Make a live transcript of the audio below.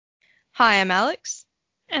Hi, I'm Alex.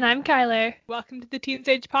 And I'm Kyler. Welcome to the Teen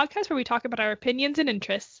Sage podcast where we talk about our opinions and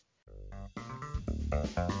interests.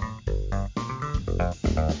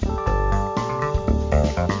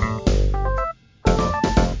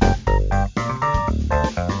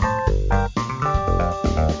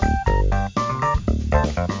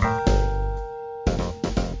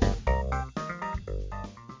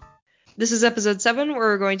 This is episode 7, where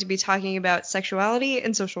we're going to be talking about sexuality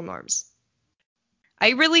and social norms. I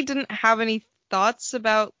really didn't have any thoughts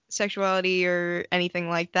about sexuality or anything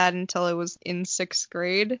like that until I was in 6th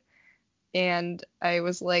grade. And I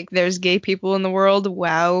was like, there's gay people in the world.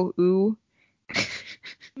 Wow, ooh.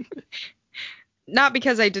 Not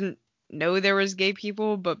because I didn't know there was gay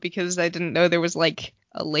people, but because I didn't know there was like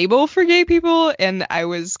a label for gay people, and I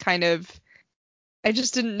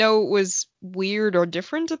just didn't know it was weird or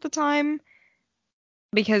different at the time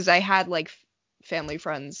because I had like family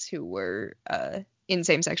friends who were in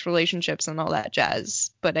same-sex relationships and all that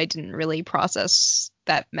jazz, but I didn't really process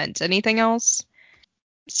that meant anything else.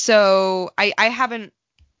 So I haven't,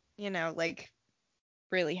 like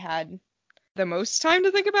really had the most time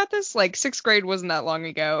to think about this. Like 6th grade wasn't that long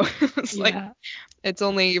ago. It's like Yeah. it's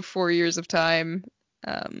only 4 years of time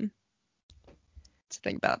um, to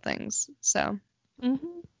think about things. So hmm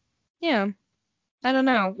yeah, I don't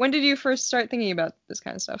know. When did you first start thinking about this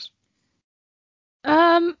kind of stuff?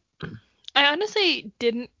 Um, I honestly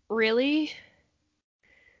didn't really.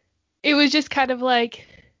 It was just kind of like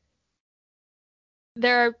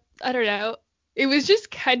I don't know. It was just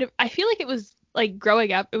kind of, I feel like it was like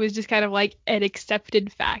growing up, it was just kind of like an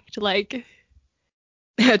accepted fact. Like,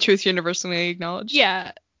 Truth universally acknowledged.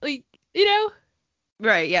 yeah, like, you know,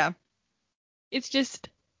 Right, yeah. it's just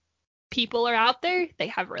people are out there, they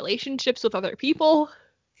have relationships with other people.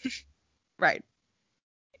 Right.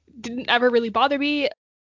 Didn't ever really bother me.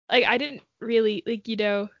 Like I didn't really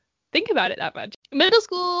think about it that much. Middle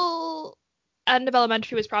school and of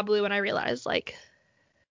elementary was probably when I realized like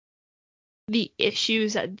the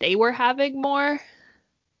issues that they were having more.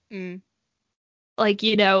 Mm. Like,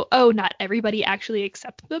 oh, not everybody actually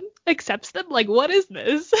accepts them. Like, what is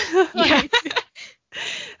this? Yeah. Like,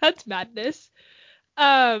 that's madness.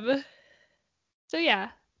 Um, so yeah,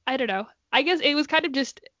 I don't know. I guess it was kind of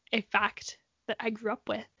just a fact that I grew up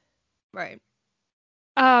with. Right.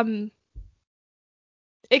 Um,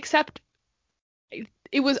 except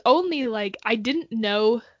it was only like I didn't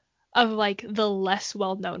know of like the less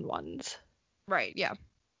well-known ones. Right, yeah.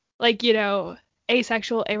 Like,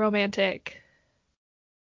 asexual, aromantic,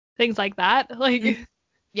 things like that. Mm. Like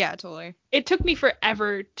Yeah, totally. it took me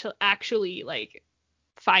forever to actually like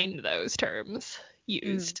find those terms Mm.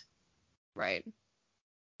 used. Right.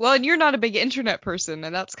 Well, and you're not a big internet person,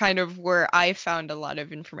 and that's kind of where I found a lot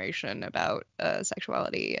of information about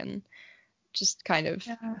sexuality and just kind of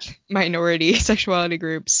Yeah. minority sexuality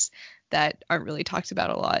groups that aren't really talked about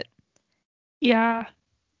a lot. Yeah.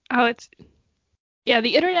 Oh, it's yeah,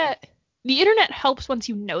 the internet helps once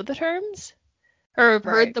you know the terms or have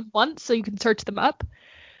heard Right. them once so you can search them up,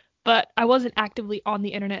 but I wasn't actively on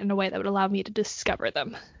the internet in a way that would allow me to discover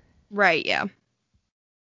them. Right, yeah.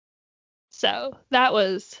 So, that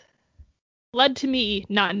was led to me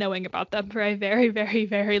not knowing about them for a very, very,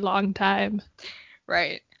 very long time.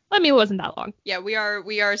 Right. I mean, it wasn't that long. Yeah, we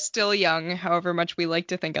are still young, however much we like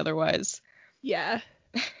to think otherwise. Yeah,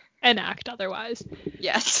 and act otherwise.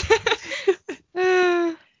 Yes.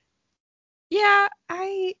 Uh, yeah,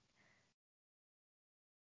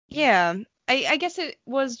 yeah. I guess it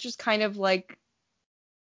was just kind of like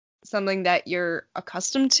something that you're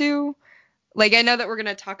accustomed to. Like I know that we're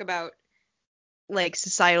gonna talk about like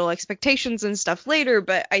societal expectations and stuff later,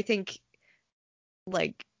 but I think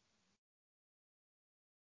like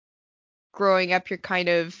growing up you're kind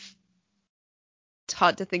of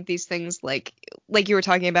taught to think these things like you were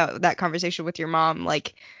talking about that conversation with your mom,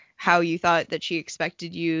 like how you thought that she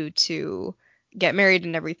expected you to get married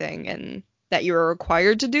and everything and that you were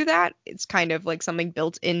required to do that. It's kind of like something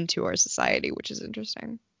built into our society, which is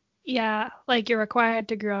interesting. Yeah, like you're required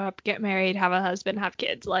to grow up, get married, have a husband, have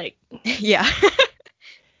kids. Like, Yeah.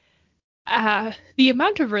 the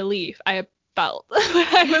amount of relief I felt when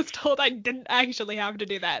I was told I didn't actually have to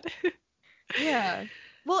do that. Yeah.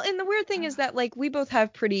 Well, and the weird thing is that like we both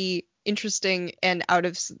have pretty interesting and out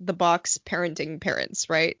of the box parenting parents,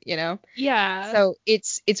 right? Yeah, So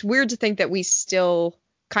it's weird to think that we still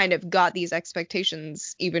kind of got these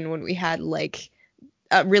expectations even when we had like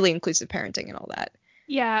really inclusive parenting and all that.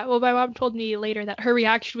 yeah. Well, my mom told me later that her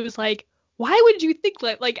reaction was like, "Why would you think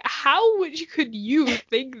that? Like, how could you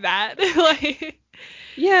think that?" Like,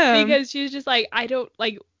 Yeah. because she was just like, I don't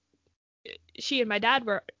like. She and my dad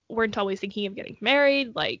were weren't always thinking of getting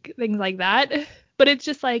married, like things like that. But it's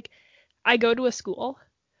just like I go to a school,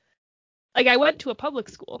 like I went to a public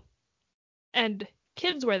school and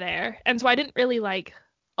kids were there. And so I didn't really like,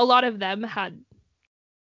 a lot of them had,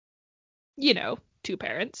 two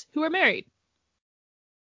parents who were married.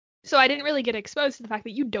 So I didn't really get exposed to the fact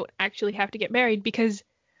that you don't actually have to get married because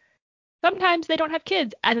sometimes they don't have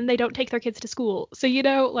kids and then they don't take their kids to school. So,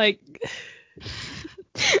 like.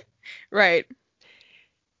 Right.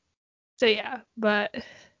 So yeah, but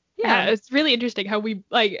yeah, it's really interesting how we,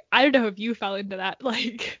 like, I don't know if you fell into that,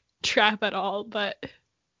 like, trap at all, but.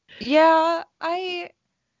 Yeah, I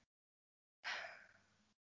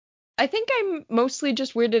think I'm mostly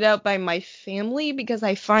just weirded out by my family because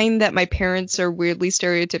I find that my parents are weirdly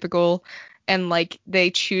stereotypical and like they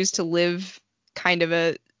choose to live kind of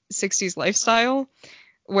a 60s lifestyle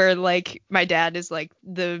where like my dad is like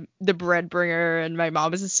the bread bringer and my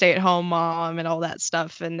mom is a stay-at-home mom and all that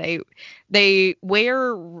stuff, and they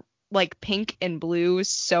wear like pink and blue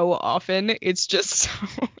so often. It's just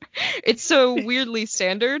it's so weirdly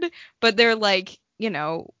standard, but they're like,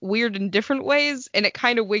 weird in different ways. And it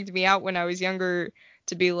kind of wigged me out when I was younger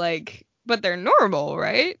to be like, but they're normal,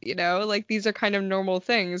 right? Like these are kind of normal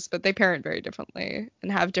things, but they parent very differently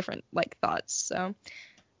and have different like thoughts. So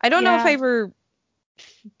I don't know if I ever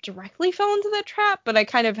directly fell into that trap, but I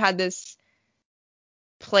kind of had this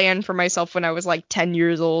plan for myself when I was like 10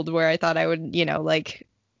 years old where I thought I would, like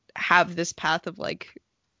have this path of like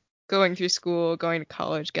going through school, going to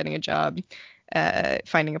college, getting a job,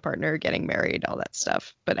 finding a partner, getting married, all that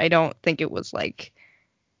stuff. But I don't think it was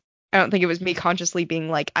me consciously being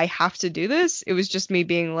like, I have to do this. It was just me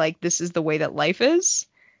being like, this is the way that life is.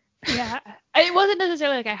 Yeah. It wasn't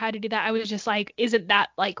necessarily like I had to do that. I was just like, isn't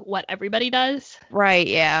that like what everybody does? Right,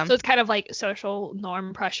 yeah. So it's kind of like social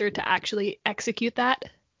norm pressure to actually execute that.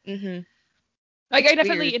 Mm-hmm. Like I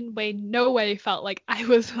definitely no way felt like I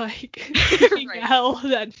was like being Right. held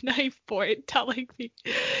at knife point telling me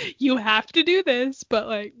you have to do this, but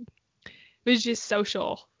like it was just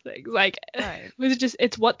social things. Like right. it was just,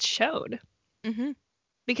 it's what's shown. Mm-hmm.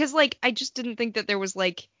 Because like I just didn't think that there was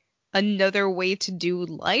like another way to do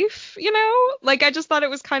life, Like I just thought it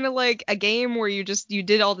was kind of like a game where you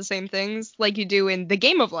did all the same things like you do in the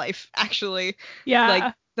game of life, actually. Yeah.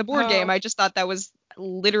 Like the board game. I just thought that was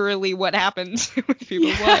literally what happened with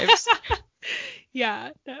people's lives.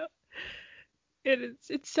 Yeah, no.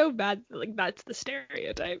 It's so bad, like that's the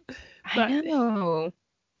stereotype. I know.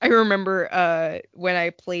 I remember when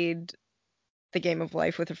I played the game of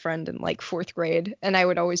life with a friend in like 4th grade, and I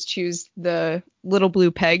would always choose the little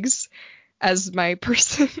blue pegs as my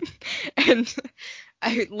person. And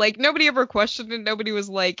I like nobody ever questioned it. Nobody was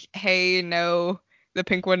like, hey, no, the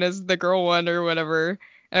pink one is the girl one or whatever.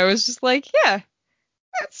 And I was just like, yeah,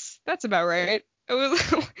 that's about right. I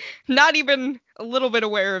was not even a little bit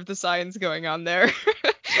aware of the science going on there.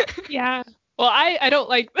 Yeah. Well, I don't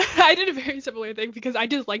like I did a very similar thing because I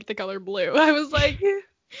just liked the color blue. I was like,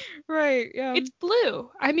 right, yeah. it's blue.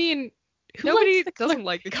 I mean, Nobody doesn't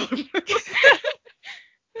like the color blue.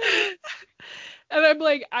 And I'm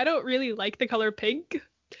like, I don't really like the color pink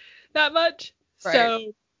that much. Right.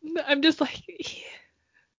 So I'm just like, yeah,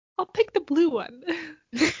 I'll pick the blue one.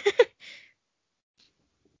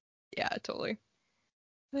 Yeah, totally.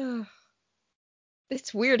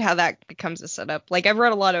 It's weird how that becomes a setup. Like I've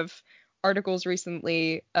read a lot of articles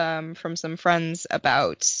recently from some friends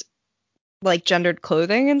about like gendered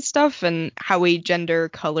clothing and stuff and how we gender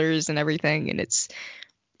colors and everything, and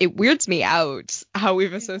it weirds me out how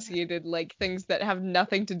we've associated like things that have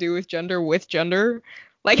nothing to do with gender.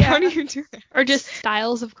 Like how do you do that? Or just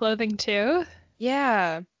styles of clothing too.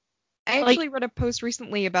 Yeah. I actually read a post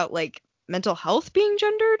recently about like mental health being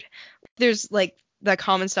gendered. There's like the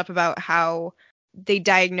common stuff about how they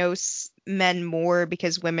diagnose men more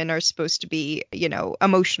because women are supposed to be,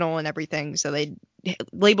 emotional and everything. So they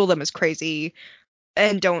label them as crazy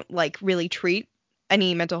and don't like really treat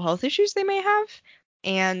any mental health issues they may have.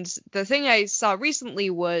 And the thing I saw recently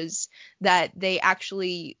was that they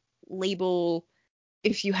actually label,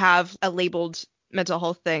 if you have a labeled mental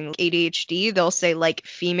health thing, ADHD, they'll say like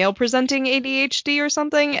female presenting ADHD or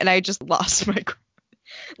something. And I just lost my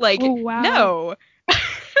like, oh, wow. No.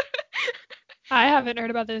 I haven't heard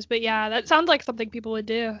about this, but yeah, that sounds like something people would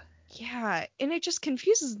do. Yeah, and it just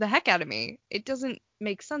confuses the heck out of me. It doesn't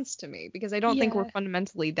make sense to me because I don't think we're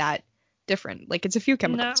fundamentally that different. Like it's a few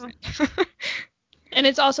chemicals. No. And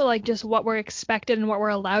it's also like just what we're expected and what we're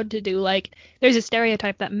allowed to do. Like there's a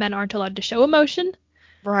stereotype that men aren't allowed to show emotion.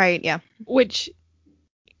 Right, yeah. Which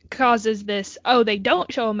causes this, they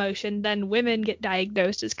don't show emotion, then women get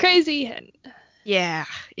diagnosed as crazy, and yeah,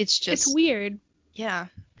 it's weird. Yeah.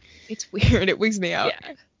 It's weird. It wigs me out.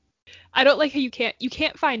 Yeah. I don't like how you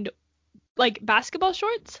can't find like basketball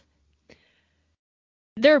shorts.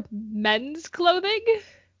 They're men's clothing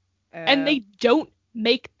and they don't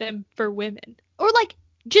make them for women. Or like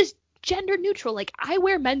just gender neutral. Like I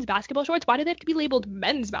wear men's basketball shorts. Why do they have to be labeled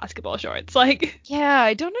men's basketball shorts? Like yeah,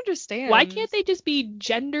 I don't understand. Why can't they just be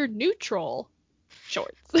gender neutral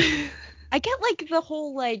shorts? I get like the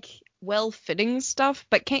whole like well-fitting stuff,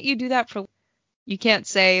 but can't you do that for you can't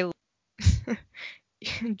say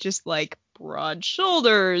just like broad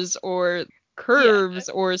shoulders or curves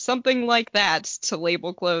or something like that to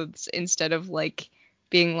label clothes instead of like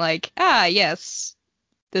being like, ah, yes,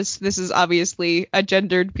 this is obviously a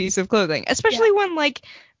gendered piece of clothing, especially when like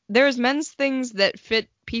there's men's things that fit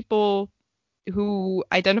people who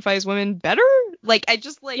identify as women better. Like I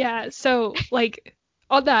just like so like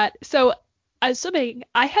on that, so as swimming,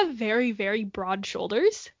 I have very, very broad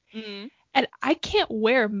shoulders, and I can't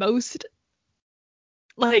wear most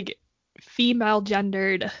like female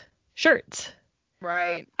gendered shirts.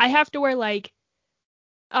 Right. I have to wear like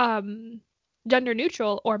gender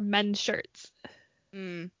neutral or men's shirts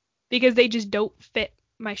because they just don't fit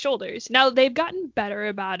my shoulders. Now they've gotten better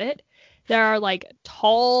about it. There are like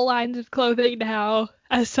tall lines of clothing now,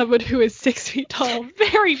 as someone who is 6 feet tall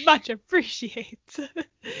very much appreciates.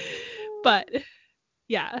 But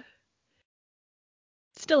yeah,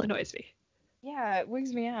 still annoys me. Yeah, it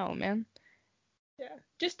wigs me out, man. Yeah,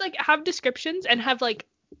 just like have descriptions and have like,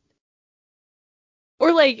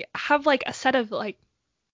 or like have like a set of like,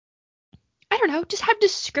 I don't know, just have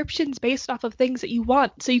descriptions based off of things that you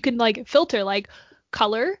want, so you can like filter like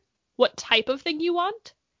color, what type of thing you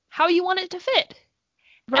want, how you want it to fit.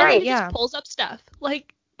 Right, and then it just pulls up stuff.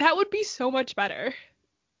 Like, that would be so much better.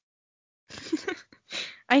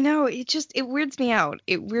 I know, it weirds me out.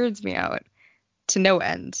 It weirds me out to no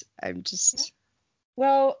end. I'm just...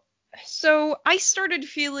 Well, so I started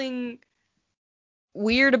feeling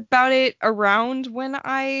weird about it around when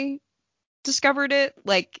I discovered it.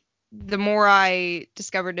 Like, the more I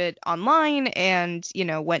discovered it online and, you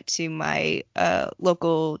know, went to my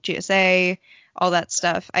local GSA, all that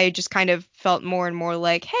stuff, I just kind of felt more and more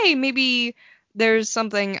like, hey, maybe there's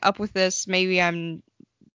something up with this. Maybe I'm,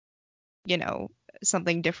 you know,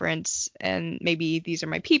 something different, and maybe these are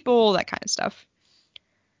my people, that kind of stuff.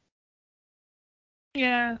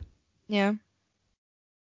 Yeah. Yeah.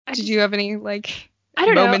 Did you have any, like, I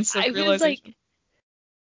don't moments know. of realization? Was like,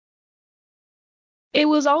 it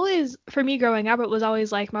was always, for me growing up, it was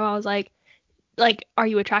always like, my mom was like, are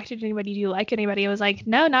you attracted to anybody? Do you like anybody? I was like,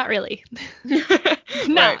 no, not really.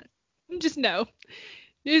 Not. Right. Just no.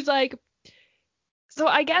 It was like, so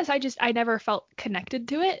I guess I never felt connected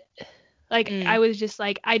to it. Like, I was just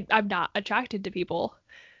like, I'm not attracted to people.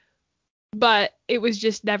 But it was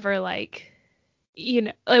just never like, you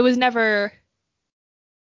know, it was never,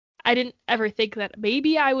 I didn't ever think that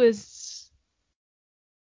maybe I was,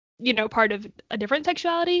 you know, part of a different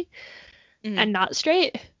sexuality and not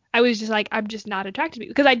straight. I was just like, I'm just not attracted to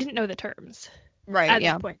people because I didn't know the terms at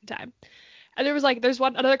that point in time. And there was like, there's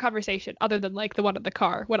another conversation other than like the one in the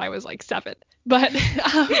car when I was like 7. But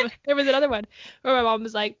there was another one where my mom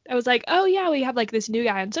was like, I was like, oh yeah, we have like this new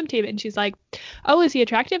guy on swim team. And she's like, oh, is he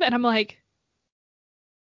attractive? And I'm like,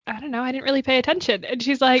 I don't know, I didn't really pay attention. And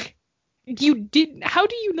she's like, you didn't, how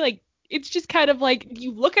do you like, it's just kind of like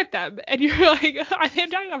you look at them and you're like, are they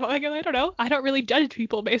attractive? I'm like, I don't know. I don't really judge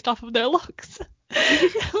people based off of their looks.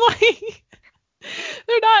 Like,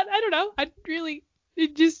 they're not, I don't know. I really,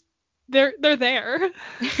 it just, they're there.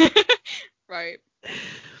 Right.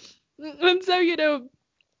 And so, you know,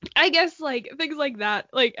 I guess like things like that,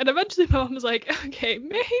 like, and eventually my mom was like, okay,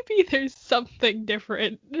 maybe there's something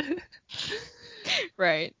different.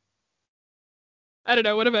 Right. I don't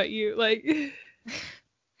know. What about you? Like,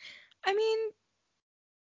 I mean,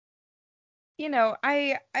 you know,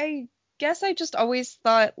 I guess I just always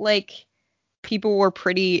thought like people were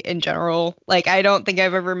pretty in general. Like, I don't think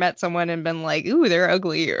I've ever met someone and been like, ooh, they're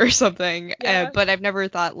ugly or something. Yeah. But I've never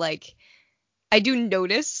thought like, I do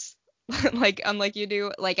notice, like, unlike you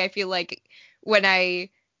do, like, I feel like when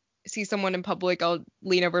I see someone in public, I'll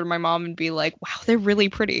lean over to my mom and be like, wow, they're really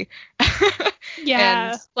pretty.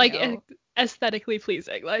 Yeah. And, like, you know, aesthetically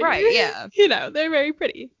pleasing. Like, right, yeah. You know, they're very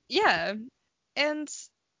pretty. Yeah. And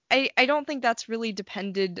I don't think that's really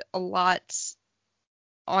depended a lot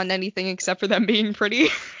on anything except for them being pretty.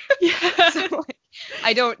 Yeah. So, like,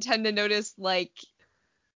 I don't tend to notice, like,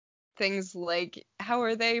 things like, how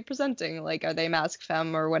are they presenting? Like, are they masc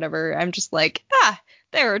femme or whatever? I'm just like,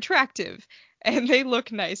 they're attractive and they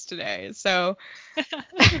look nice today. So, I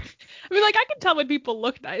mean, like, I can tell when people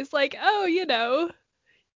look nice. Like, oh, you know,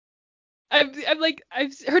 I'm like,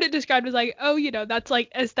 I've heard it described as like, oh, that's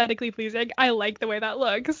like aesthetically pleasing. I like the way that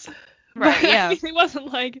looks. But Right, yeah. I mean, it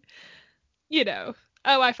wasn't like, oh,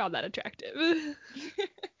 I found that attractive.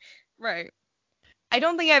 Right. I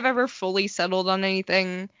don't think I've ever fully settled on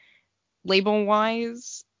anything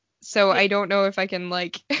label-wise, so Yeah. I don't know if I can,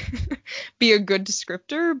 like, be a good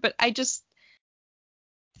descriptor, but I just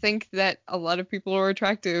think that a lot of people are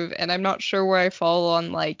attractive, and I'm not sure where I fall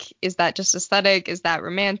on, like, is that just aesthetic? Is that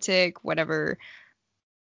romantic? Whatever.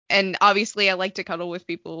 And obviously I like to cuddle with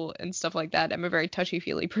people and stuff like that. I'm a very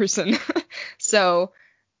touchy-feely person. So,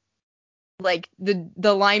 like,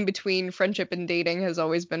 the line between friendship and dating has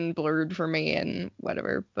always been blurred for me and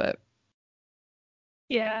whatever, but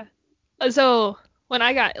Yeah. So when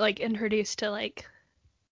I got like introduced to like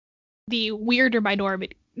the weirder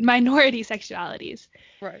minority sexualities,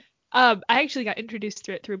 right. I actually got introduced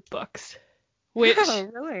to it through books, which Oh,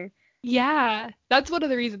 really? yeah, that's one of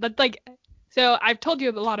the reasons. That's like, so I've told you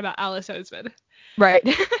a lot about Alice Oseman, Right.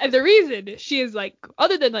 and the reason she is like,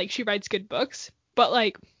 other than like she writes good books, but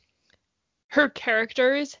like her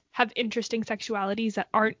characters have interesting sexualities that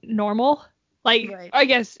aren't normal. Like, Right. I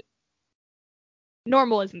guess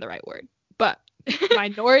normal isn't the right word, but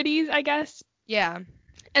minorities, I guess. Yeah.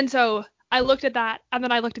 And so I looked at that, and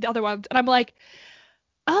then I looked at the other ones, and I'm like,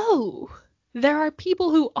 oh, there are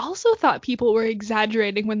people who also thought people were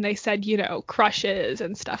exaggerating when they said, crushes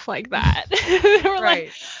and stuff like that. They were like,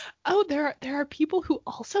 Right. oh, there are people who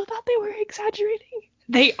also thought they were exaggerating.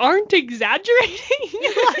 They aren't exaggerating.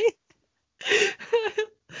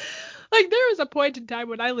 Like there was a point in time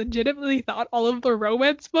when I legitimately thought all of the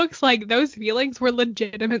romance books, like those feelings were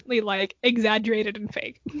legitimately like exaggerated and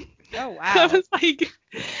fake. Oh, I wow. was like,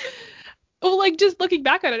 well, like just looking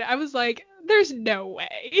back on it, I was like, there's no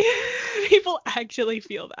way people actually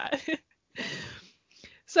feel that.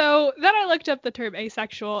 So then I looked up the term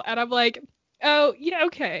asexual, and I'm like, oh yeah,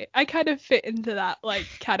 okay, I kind of fit into that like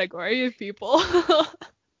category of people.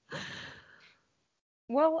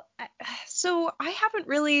 Well, so I haven't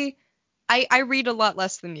really I read a lot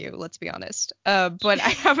less than you, let's be honest. But I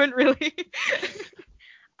haven't really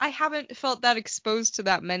I haven't felt that exposed to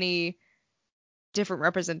that many different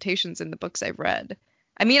representations in the books I've read.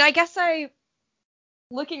 I mean, I guess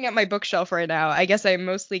looking at my bookshelf right now, I guess I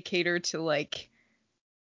mostly cater to like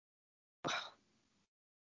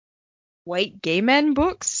white gay men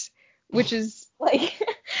books, which is like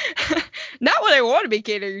not what I want to be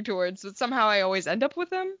catering towards, but somehow I always end up with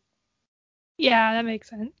them. Yeah, that makes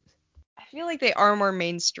sense. I feel like they are more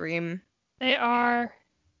mainstream. They are.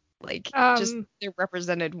 Like, just Um, they're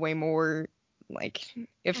represented way more. Like,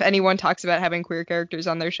 if anyone talks about having queer characters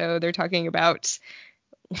on their show, they're talking about,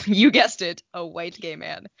 you guessed it, a white gay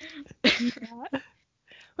man. yeah.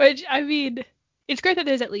 Which I mean, it's great that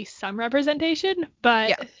there's at least some representation, but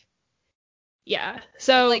Yeah, yeah. but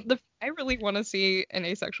So like, I really want to see an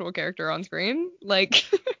asexual character on screen. Like,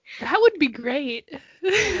 that would be great.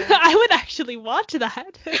 yeah. I would actually watch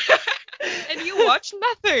that. And you watch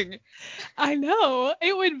nothing. I know.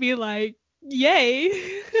 It would be like,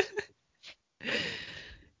 yay.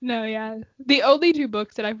 No, yeah. The only two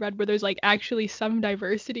books that I've read where there's like actually some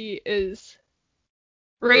diversity is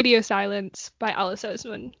Radio Silence by Alice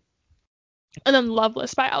Oseman and then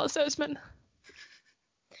Loveless by Alice Oseman.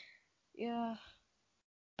 Yeah.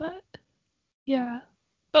 But yeah,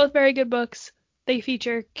 both very good books. They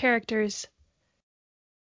feature characters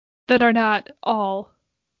that are not all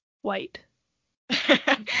white.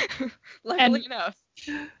 Luckily And enough.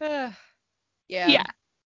 Yeah. yeah,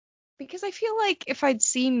 Because I feel like if I'd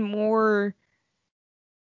seen more,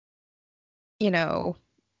 you know,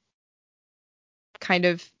 kind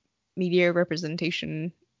of media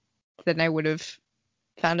representation, then I would have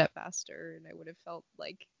found out faster and I would have felt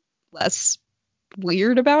like less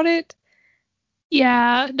weird about it.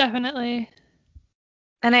 yeah, definitely.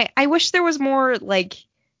 And I wish there was more like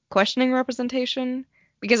questioning representation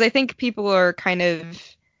because I think people are kind of,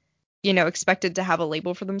 expected to have a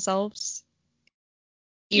label for themselves.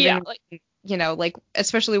 Yeah, Even, like like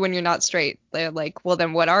especially when you're not straight. They're like, well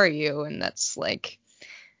then what are you? And that's like,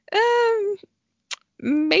 um,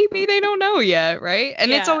 maybe they don't know yet, right?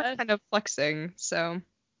 And it's always yeah, kind of flexing, so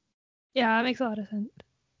yeah, it makes a lot of sense.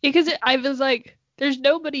 Because I was like, there's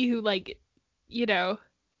nobody who like, you know,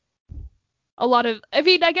 a lot of. I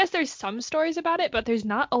mean, I guess there's some stories about it, but there's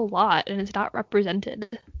not a lot, and it's not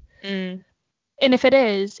represented. mm. And if it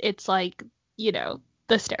is, it's like,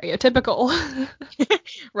 the stereotypical.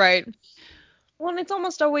 Right. Well, and it's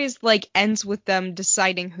almost always like ends with them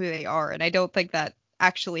deciding who they are, and I don't think that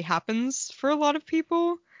actually happens for a lot of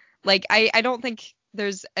people. Like I don't think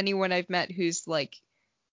there's anyone I've met who's like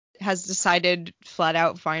has decided flat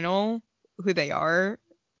out final. who they are,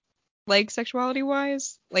 like sexuality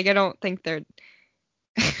wise. Like I don't think they're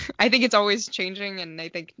I think it's always changing, and I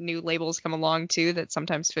think new labels come along too that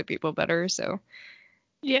sometimes fit people better. So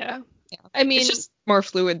Yeah. yeah, I mean, it's just more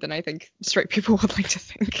fluid than I think straight people would like to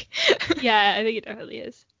think. yeah, I think it definitely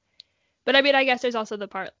is. But I mean, I guess there's also the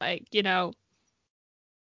part like,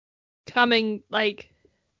 coming like,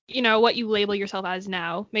 what you label yourself as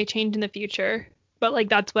now may change in the future, but like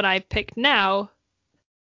that's what I've picked now.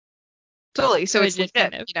 Totally. So So it's it just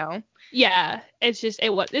kind legit, of, you know. yeah,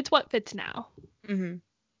 it's what fits now. hmm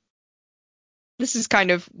This is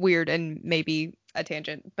kind of weird and maybe a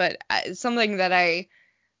tangent, but something that I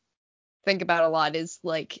think about a lot is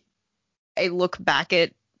like I look back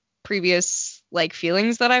at previous like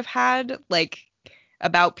feelings that I've had like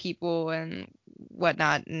about people and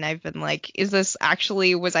whatnot, and I've been like, is this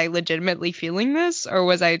actually, was I legitimately feeling this, or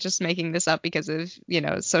was I just making this up because of,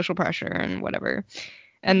 social pressure and whatever?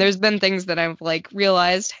 And there's been things that I've like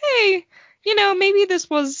realized, hey, maybe this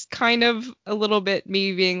was kind of a little bit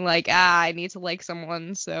me being like, I need to like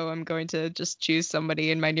someone, so I'm going to just choose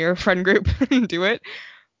somebody in my near friend group and do it.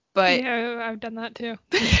 But Yeah, I've done that too.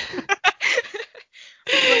 but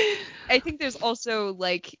I think there's also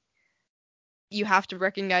like you have to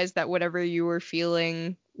recognize that whatever you were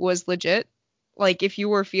feeling was legit. Like if you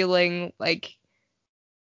were feeling like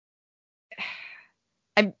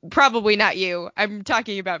I'm probably not you. I'm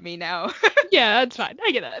talking about me now. Yeah, that's fine.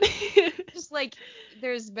 I get that. Just like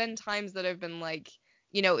there's been times that I've been like,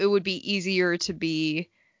 it would be easier to be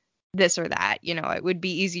this or that, it would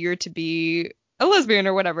be easier to be a lesbian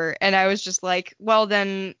or whatever. And I was just like, well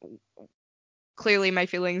then clearly my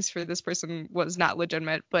feelings for this person was not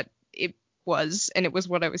legitimate, but it was, and it was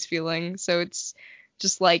what I was feeling. So it's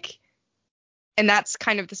just like, and that's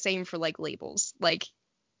kind of the same for like labels. Like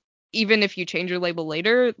even if you change your label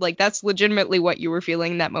later, like that's legitimately what you were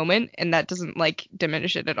feeling in that moment, and that doesn't like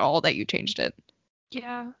diminish it at all that you changed it.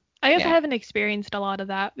 Yeah. I guess I Yeah. haven't experienced a lot of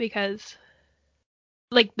that because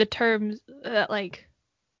like the terms that like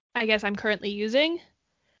I guess I'm currently using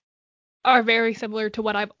are very similar to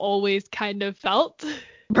what I've always kind of felt.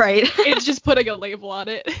 Right. It's just putting a label on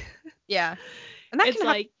it. Yeah. And that It's can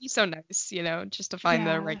like, be so nice, just to find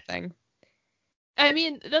the yeah. right thing. I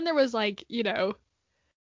mean, then there was like,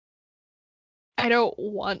 I don't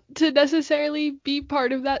want to necessarily be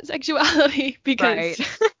part of that sexuality Right. because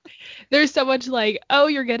there's so much like, oh,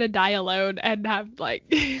 you're gonna die alone and have like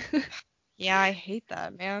Yeah, I hate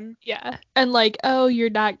that, man. yeah. And like, oh, you're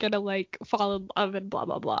not gonna like fall in love and blah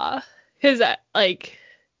blah blah. Cause like,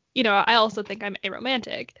 I also think I'm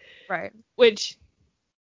aromantic, Right. which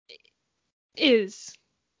is,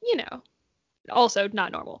 you know, also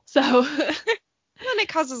not normal. So And it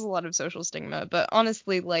causes a lot of social stigma, but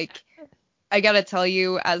honestly, like I gotta tell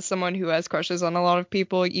you, as someone who has crushes on a lot of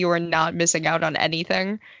people, you are not missing out on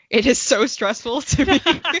anything. It is so stressful to be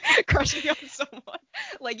crushing on someone.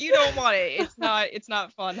 Like you don't want it. It's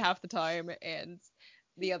not fun half the time, and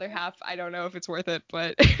the other half, I don't know if it's worth it,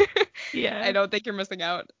 but I yeah. don't think you're missing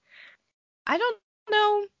out. I don't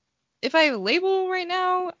know if I have a label right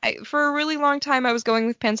now. For a really long time I was going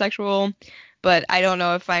with pansexual, but I don't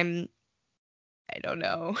know if I don't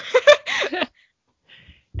know.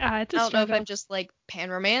 It's a I don't know if struggle. I'm just like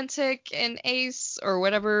panromantic and ace or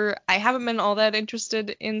whatever. I haven't been all that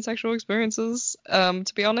interested in sexual experiences. To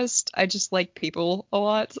be honest, I just like people a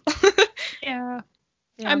lot. Yeah.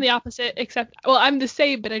 Yeah. I'm the opposite, except well, I'm the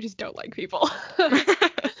same, but I just don't like people.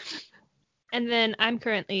 And then I'm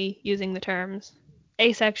currently using the terms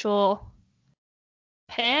asexual,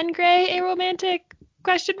 pan-gray, aromantic,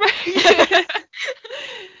 question mark.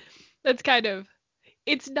 That's kind of,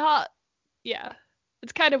 it's not, yeah,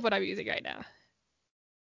 it's kind of what I'm using right now.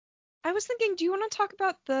 I was thinking, do you want to talk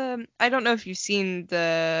about I don't know if you've seen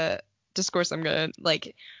the discourse I'm gonna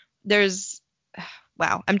like, there's,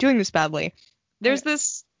 wow, I'm doing this badly. There's Okay.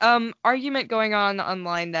 this argument going on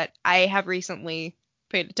online that I have recently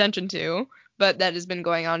paid attention to, but that has been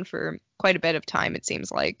going on for quite a bit of time, it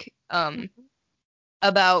seems like,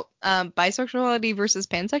 about bisexuality versus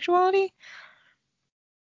pansexuality.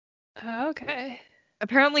 Okay.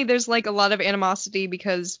 Apparently there's like a lot of animosity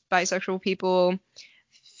because bisexual people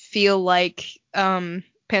feel like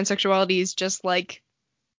pansexuality is just like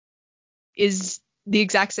is the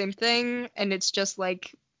exact same thing, and it's just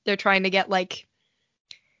like they're trying to get like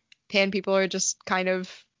pan people are just kind of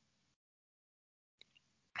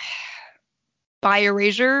bi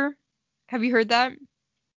erasure. Have you heard that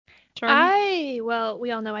term? Well,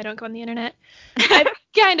 we all know I don't go on the internet. I've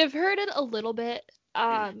kind of heard it a little bit,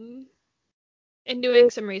 in doing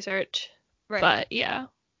some research, Right. but yeah.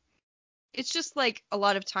 It's just like a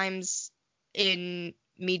lot of times in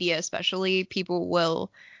media especially, people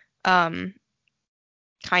will kind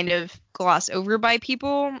of gloss over bi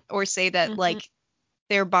people or say that like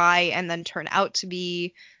they're bi and then turn out to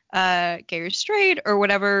be gay or straight or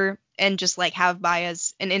whatever, and just like have bi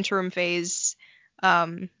as an interim phase. Yeah,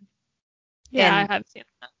 And I have seen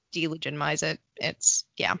that. delegitimize it.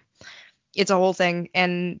 It's a whole thing,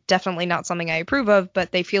 and definitely not something I approve of,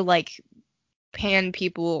 but they feel like pan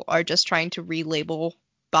people are just trying to relabel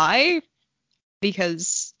bi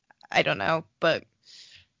because I don't know, but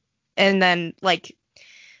and then like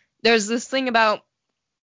there's this thing about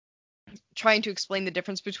trying to explain the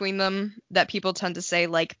difference between them that people tend to say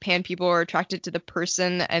like pan people are attracted to the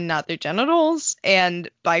person and not their genitals, and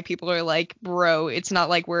bi people are like, bro, it's not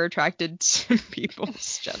like we're attracted to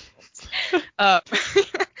people's genitals.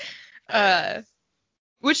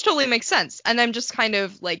 Which totally makes sense. And I'm just kind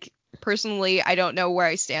of like, personally, I don't know where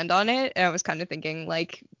I stand on it. And I was kind of thinking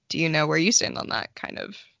like, do you know where you stand on that kind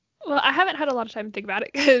of? Well, I haven't had a lot of time to think about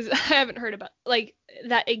it because I haven't heard about like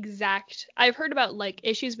that exact. I've heard about like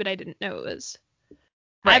issues, but I didn't know it was.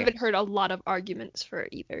 I Right. haven't heard a lot of arguments for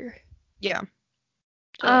either. Yeah.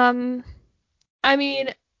 I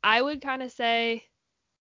mean, I would kind of say,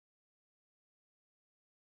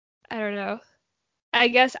 I don't know. I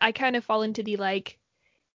guess I kind of fall into the like,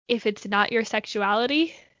 if it's not your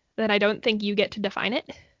sexuality, then I don't think you get to define it.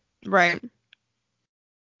 Right.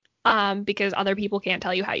 Because other people can't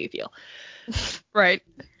tell you how you feel. Right.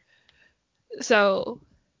 So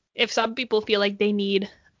if some people feel like they need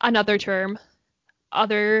another term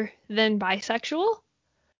other than bisexual,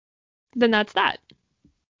 then that's that.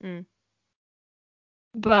 Mm.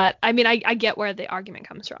 But I mean, I get where the argument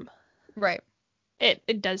comes from. Right.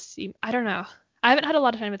 It does seem, I don't know. I haven't had a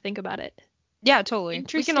lot of time to think about it. Yeah, totally. We can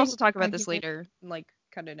Interesting also talk about this argument. later, like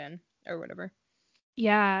cut it in or whatever.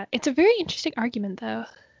 Yeah, it's a very interesting argument though.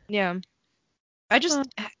 Yeah.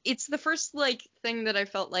 It's the first like thing that I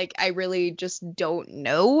felt like I really just don't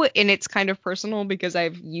know, and it's kind of personal because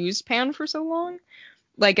I've used pan for so long.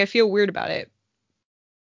 Like I feel weird about it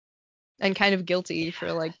and kind of guilty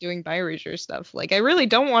for like doing bi-erasure stuff. Like I really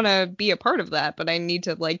don't want to be a part of that, but I need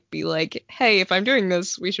to like be like, hey, if I'm doing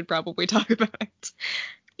this, we should probably talk about it.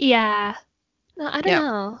 Yeah. No, I don't Yeah.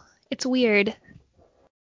 know. It's weird.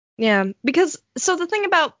 Yeah, because so the thing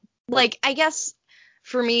about like I guess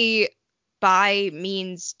for me bi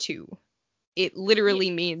means two. It literally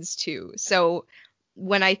means two. So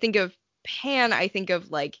when I think of pan, I think of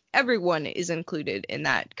like everyone is included in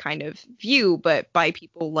that kind of view, but bi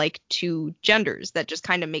people like two genders. That just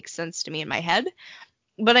kind of makes sense to me in my head.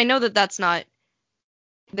 But I know that that's not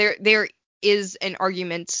there. There is an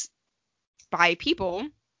argument by people.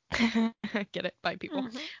 Get it? By people.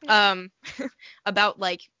 Um, about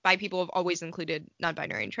like bi people have always included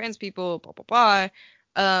non-binary and trans people, blah blah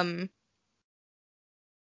blah.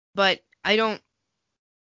 But I don't.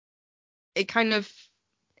 It kind of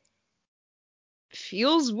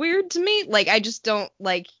feels weird to me. Like I just don't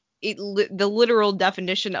like it. The literal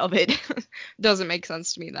definition of it doesn't make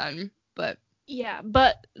sense to me then. But Yeah,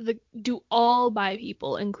 but do all bi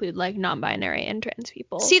people include like non-binary and trans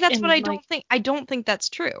people? see, that's what I like, don't think. I don't think that's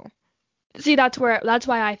true. See, that's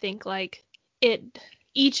why I think like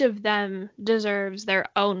each of them deserves their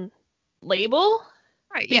own label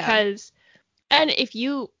Right? Yeah. because and if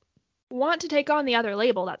you want to take on the other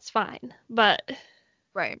label, that's fine. But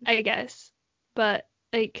Right. I guess. But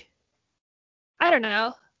like I don't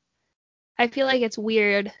know. I feel like it's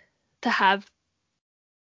weird to have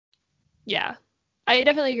yeah. I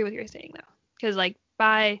definitely agree with what you're saying though. Because like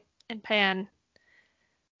bi and pan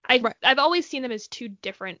Right. I've always seen them as two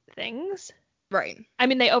different things. Right. I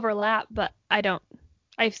mean they overlap, but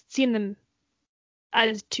I've seen them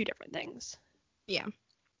as two different things. Yeah.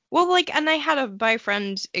 Well, like, and I had a bi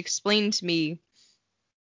friend explain to me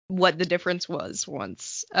what the difference was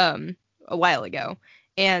once, a while ago.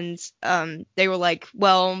 And they were like,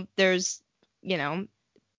 well, there's, you know,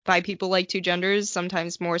 bi people like two genders,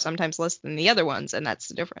 sometimes more, sometimes less than the other ones, and that's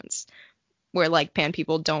the difference. Where like pan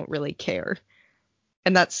people don't really care.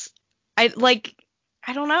 And that's I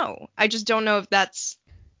don't know. I just don't know if that's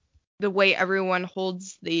the way everyone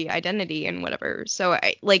holds the identity and whatever. So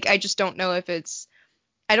I just don't know if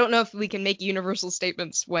I don't know if we can make universal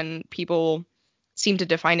statements when people seem to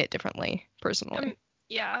define it differently, personally.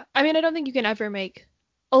 Yeah. I mean, I don't think you can ever make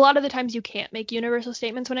a lot of the times you can't make universal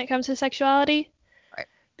statements when it comes to sexuality. Right.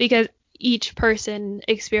 Because each person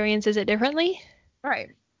experiences it differently. Right.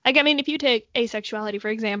 Like, I mean, if you take asexuality, for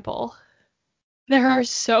example, there are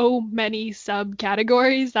so many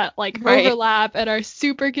subcategories that like Right. overlap and are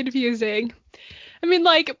super confusing. I mean,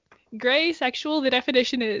 like, gray sexual, the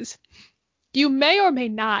definition is you may or may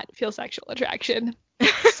not feel sexual attraction.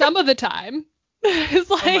 some of the time. It's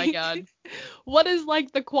like, Oh my god. what is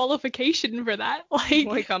like the qualification for that? Muy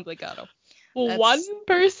Like complicado. one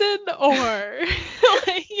person or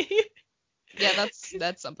like Yeah,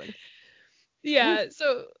 that's something. yeah,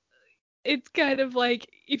 so it's kind of like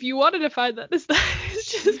if you want to define that as that,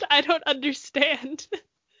 it's just I don't understand.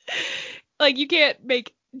 Like you can't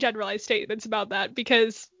make generalized statements about that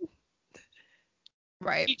because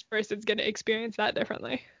Right. each person's going to experience that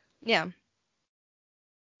differently. Yeah.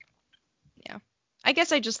 Yeah. I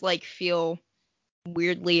guess I just like feel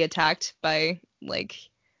weirdly attacked by like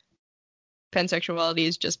pansexuality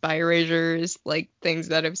is just bi erasures, like things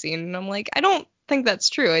that I've seen, and I'm like, I don't think that's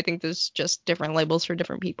true. I think there's just different labels for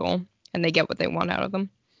different people, and they get what they want out of them.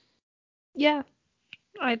 Yeah,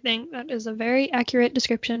 I think that is a very accurate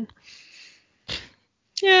description.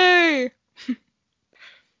 Yay!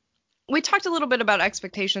 We talked a little bit about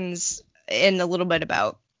expectations and a little bit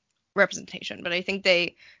about representation, but I think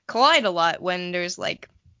they collide a lot when there's like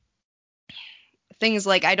things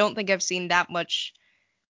like I don't think I've seen that much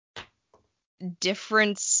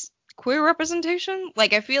difference queer representation.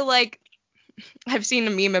 Like I feel like I've seen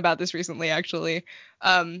a meme about this recently actually.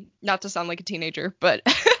 Not to sound like a teenager, but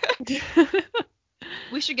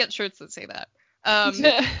we should get shirts that say that.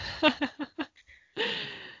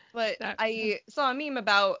 But I saw a meme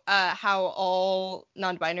about how all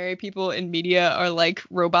non-binary people in media are like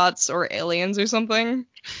robots or aliens or something.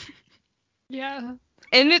 Yeah.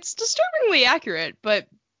 And it's disturbingly accurate, but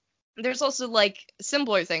there's also like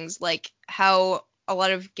simpler things like how a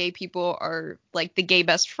lot of gay people are like the gay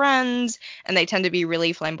best friends and they tend to be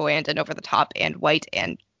really flamboyant and over the top and white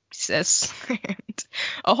and cis and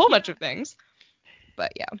a whole bunch of things.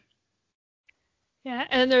 But yeah. Yeah,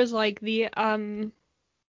 and there's like the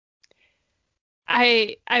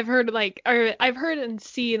I've heard like or I've heard and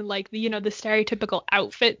seen like the the stereotypical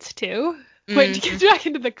outfits too, which gets back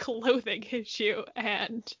into the clothing issue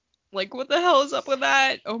and like what the hell is up with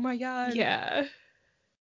that? Oh my god. Yeah.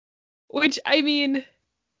 Which I mean,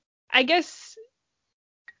 I guess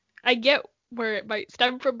I get where it might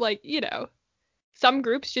stem from like, some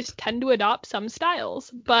groups just tend to adopt some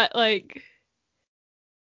styles, but like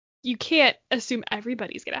you can't assume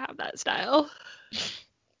everybody's going to have that style.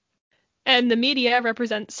 And the media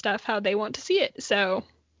represents stuff how they want to see it. So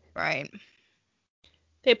Right.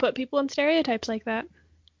 they put people in stereotypes like that.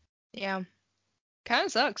 Yeah. Kind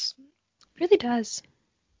of sucks. It really does.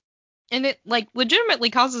 And it like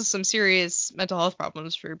legitimately causes some serious mental health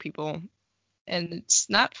problems for people. And it's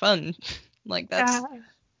not fun. Like that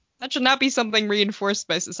should not be something reinforced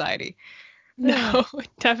by society. No, it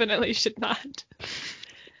definitely should not.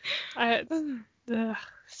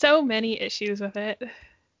 So many issues with it.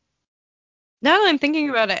 Now that I'm thinking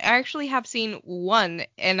about it, I actually have seen one,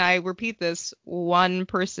 and I repeat this, one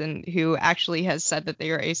person who actually has said that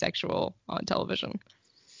they are asexual on television.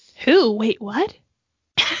 Who? Wait, what?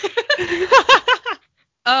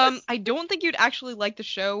 I don't think you'd actually like the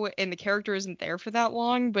show, and the character isn't there for that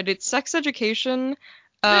long, but it's Sex Education.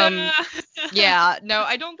 Yeah, no,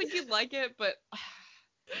 I don't think you'd like it, but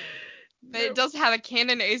it does have a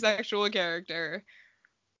canon asexual character.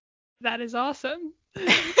 That is awesome.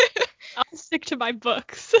 I'll stick to my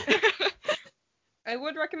books. I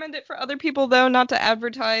would recommend it for other people, though, not to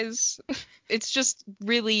advertise. It's just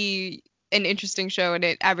really an interesting show, and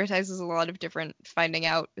it advertises a lot of different finding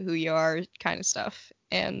out who you are kind of stuff.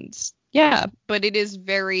 And yeah, but it is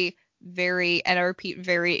very, very, and I repeat,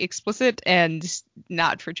 very explicit and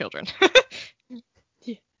not for children.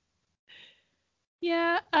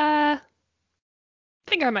 Yeah, I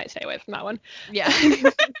think I might stay away from that one. Yeah.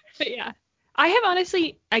 But yeah. I have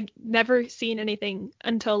honestly never seen anything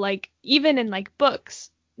until like even in like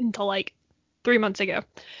books until like 3 months ago.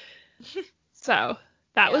 So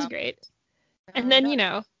that was great. And then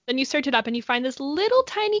then you search it up and you find this little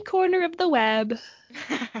tiny corner of the web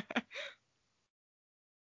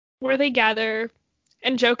where they gather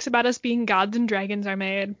and jokes about us being gods and dragons are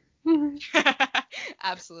made.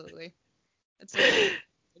 Absolutely. It's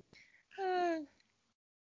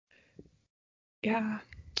Yeah.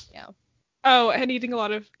 Yeah. Oh, and eating a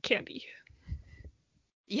lot of candy.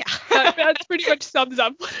 Yeah. That's pretty much sums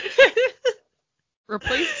up.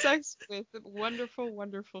 Replace sex with wonderful,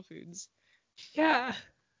 wonderful foods. Yeah.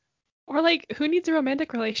 Or like, who needs a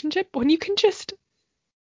romantic relationship when you can just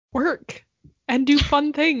work and do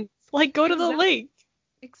fun things? Like go to the lake.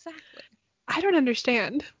 Exactly. I don't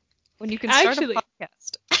understand. When you can start a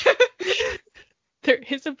podcast. There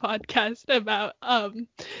is a podcast about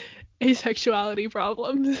asexuality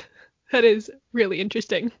problems that is really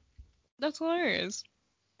interesting. That's hilarious.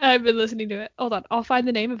 I've bbeen listening to it. Hold on, I'll find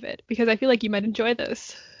the name of it because I feel like you might enjoy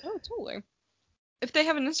this. Oh, totally. If they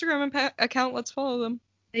have an Instagram account, let's follow them.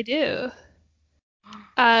 They do.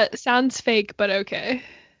 Sounds fake, but okay.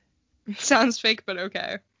 Sounds fake, but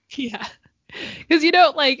okay. Yeah. Because,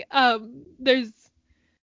 like, there's,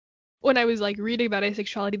 when I was, like, reading about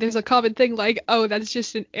asexuality, there's a common thing, like, oh, that's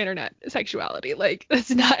just an internet sexuality. Like,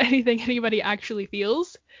 that's not anything anybody actually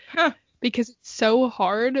feels. Huh. Because it's so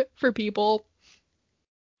hard for people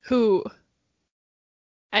who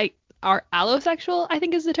are allosexual, I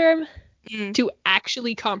think is the term, to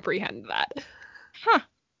actually comprehend that. Huh.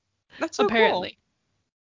 That's so apparently. Cool.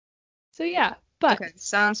 So yeah, but okay,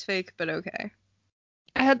 sounds fake, but okay.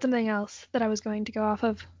 I had something else that I was going to go off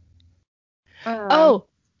of.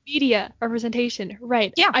 Media representation,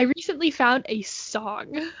 right? Yeah. I recently found a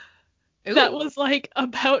song that was like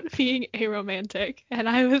about being aromantic, and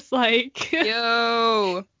I was like,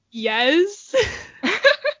 yo, yes.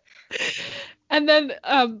 And then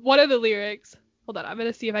one of the lyrics. Hold on, I'm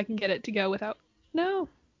gonna see if I can get it to go without. No.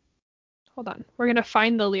 Hold on, we're gonna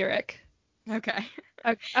find the lyric. Okay.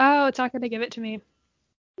 Oh, it's not gonna give it to me.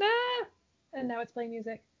 Nah. And now it's playing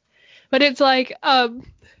music. But it's like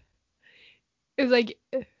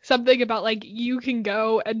something about like you can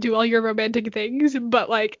go and do all your romantic things, but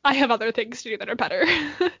like I have other things to do that are better.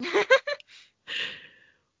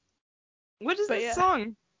 What is this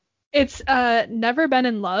song? It's Never Been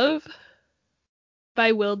in Love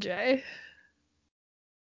by Will J.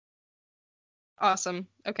 Awesome.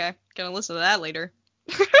 Okay, gonna listen to that later.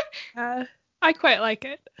 I quite like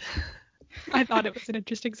it. I thought it was an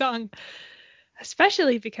interesting song,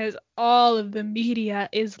 especially because all of the media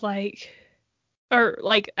is like, or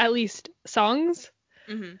like at least songs,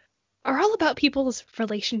 are all about people's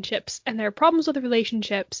relationships and their problems with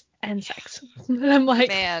relationships and sex. And I'm like,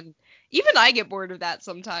 man, even I get bored of that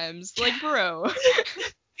sometimes. Like, bro.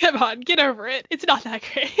 Come on, get over it. It's not that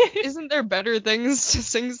great. Isn't there better things to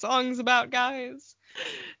sing songs about, guys?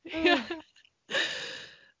 Yeah.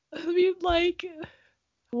 I mean, like,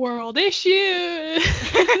 world issue.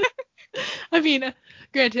 I mean,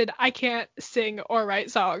 granted, I can't sing or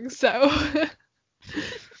write songs, so.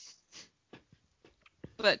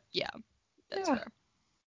 But yeah, that's fair.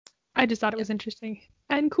 I just thought it was interesting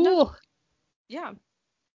and cool. No. Yeah.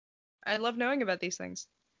 I love knowing about these things.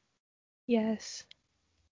 Yes.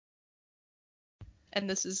 And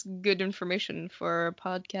this is good information for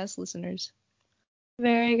podcast listeners.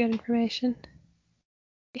 Very good information.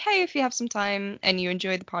 Hey, if you have some time and you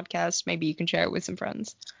enjoy the podcast, maybe you can share it with some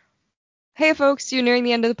friends. Hey folks, you're nearing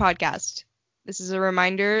the end of the podcast. This is a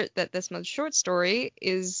reminder that this month's short story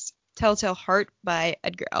is Telltale Heart by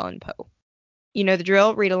Edgar Allan Poe. You know the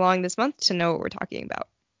drill, read along this month to know what we're talking about.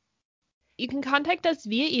 You can contact us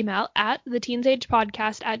via email at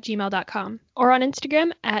theteensagepodcast@gmail.com or on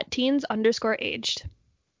Instagram at teens_aged.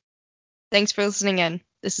 Thanks for listening in.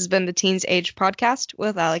 This has been the Teens Age Podcast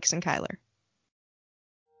with Alex and Kyler.